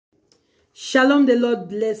Shalom, the Lord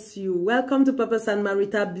bless you. Welcome to Purpose and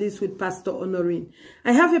Marital Bliss with Pastor Honorine.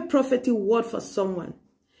 I have a prophetic word for someone.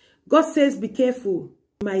 God says, be careful,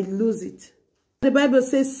 you might lose it. The Bible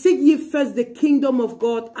says, seek ye first the kingdom of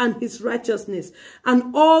God and his righteousness,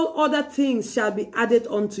 and all other things shall be added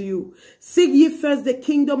unto you. Seek ye first the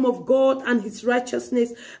kingdom of God and his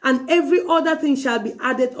righteousness, and every other thing shall be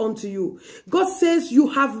added unto you. God says you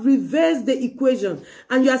have reversed the equation,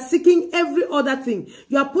 and you are seeking every other thing.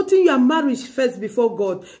 You are putting your marriage first before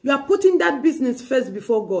God. You are putting that business first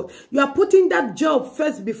before God. You are putting that job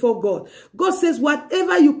first before God. God says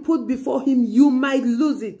whatever you put before him, you might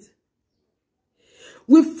lose it.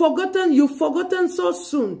 You've forgotten so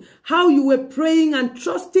soon how you were praying and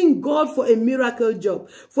trusting God for a miracle job,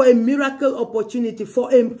 for a miracle opportunity,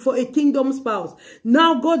 for a kingdom spouse.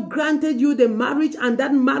 Now God granted you the marriage, and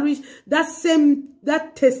that marriage,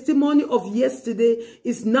 that testimony of yesterday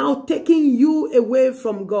is now taking you away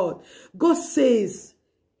from God. God says,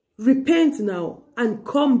 repent now and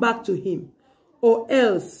come back to him, or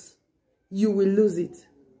else you will lose it.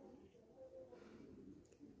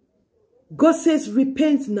 God says,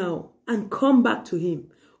 repent now and come back to him,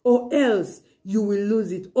 or else you will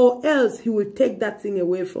lose it, or else he will take that thing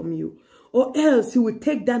away from you, or else he will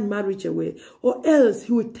take that marriage away, or else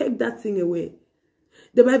he will take that thing away.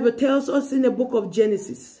 The Bible tells us in the book of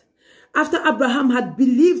Genesis, after Abraham had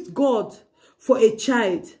believed God for a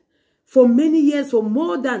child, for many years, for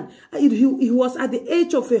more than, he was at the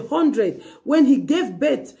age of 100 when he gave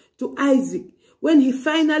birth to Isaac. When he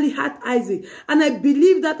finally had Isaac. And I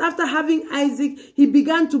believe that after having Isaac, he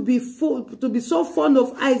began to be so fond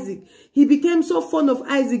of Isaac. He became so fond of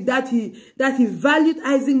Isaac that he valued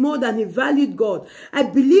Isaac more than he valued God. I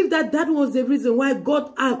believe that was the reason why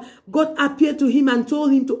God appeared to him and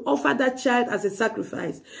told him to offer that child as a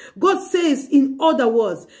sacrifice. God says, in other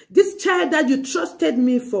words, this child that you trusted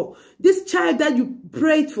me for, this child that you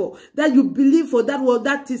prayed for, that you believe for,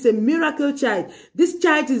 that is a miracle child. This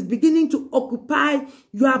child is beginning to occupy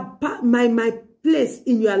my place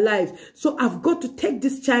in your life. So I've got to take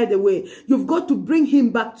this child away. You've got to bring him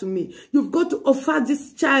back to me. You've got to offer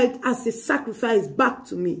this child as a sacrifice back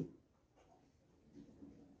to me.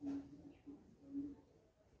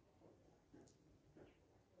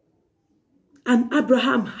 And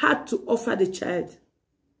Abraham had to offer the child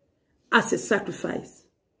as a sacrifice.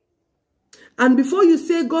 And before you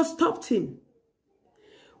say God stopped him,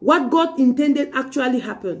 what God intended actually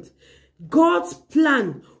happened. God's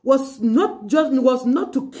plan was not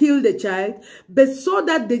to kill the child, but so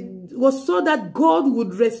that God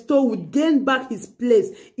would gain back his place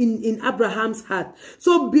in Abraham's heart.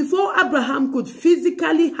 So before Abraham could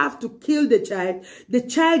physically have to kill the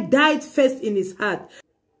child died first in his heart.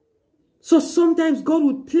 So sometimes God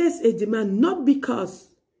would place a demand, not because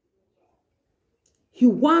he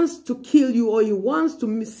wants to kill you or he wants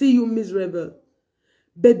to see you miserable,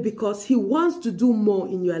 but because he wants to do more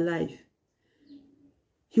in your life.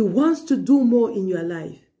 He wants to do more in your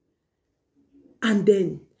life.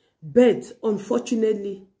 But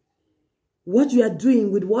unfortunately, what you are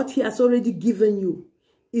doing with what he has already given you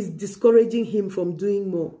is discouraging him from doing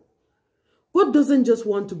more. God doesn't just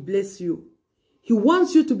want to bless you. He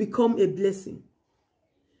wants you to become a blessing.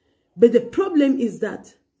 But the problem is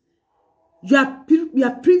that your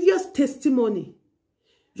previous testimony,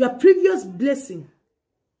 your previous blessing,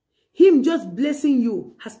 him just blessing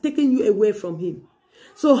you has taken you away from him.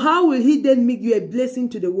 So how will he then make you a blessing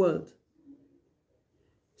to the world?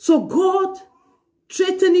 So God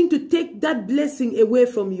threatening to take that blessing away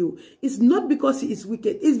from you is not because he is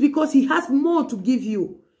wicked. It's because he has more to give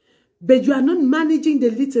you. But you are not managing the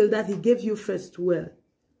little that he gave you first well.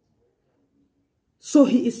 So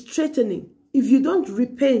he is threatening. If you don't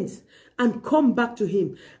repent and come back to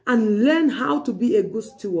him and learn how to be a good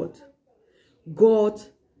steward, God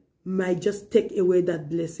might just take away that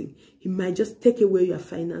blessing. He might just take away your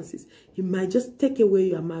finances. He might just take away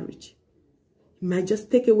your marriage. He might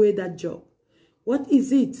just take away that job. What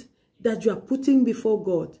is it that you are putting before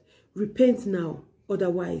God? Repent now,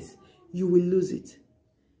 otherwise you will lose it.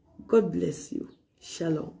 God bless you.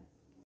 Shalom.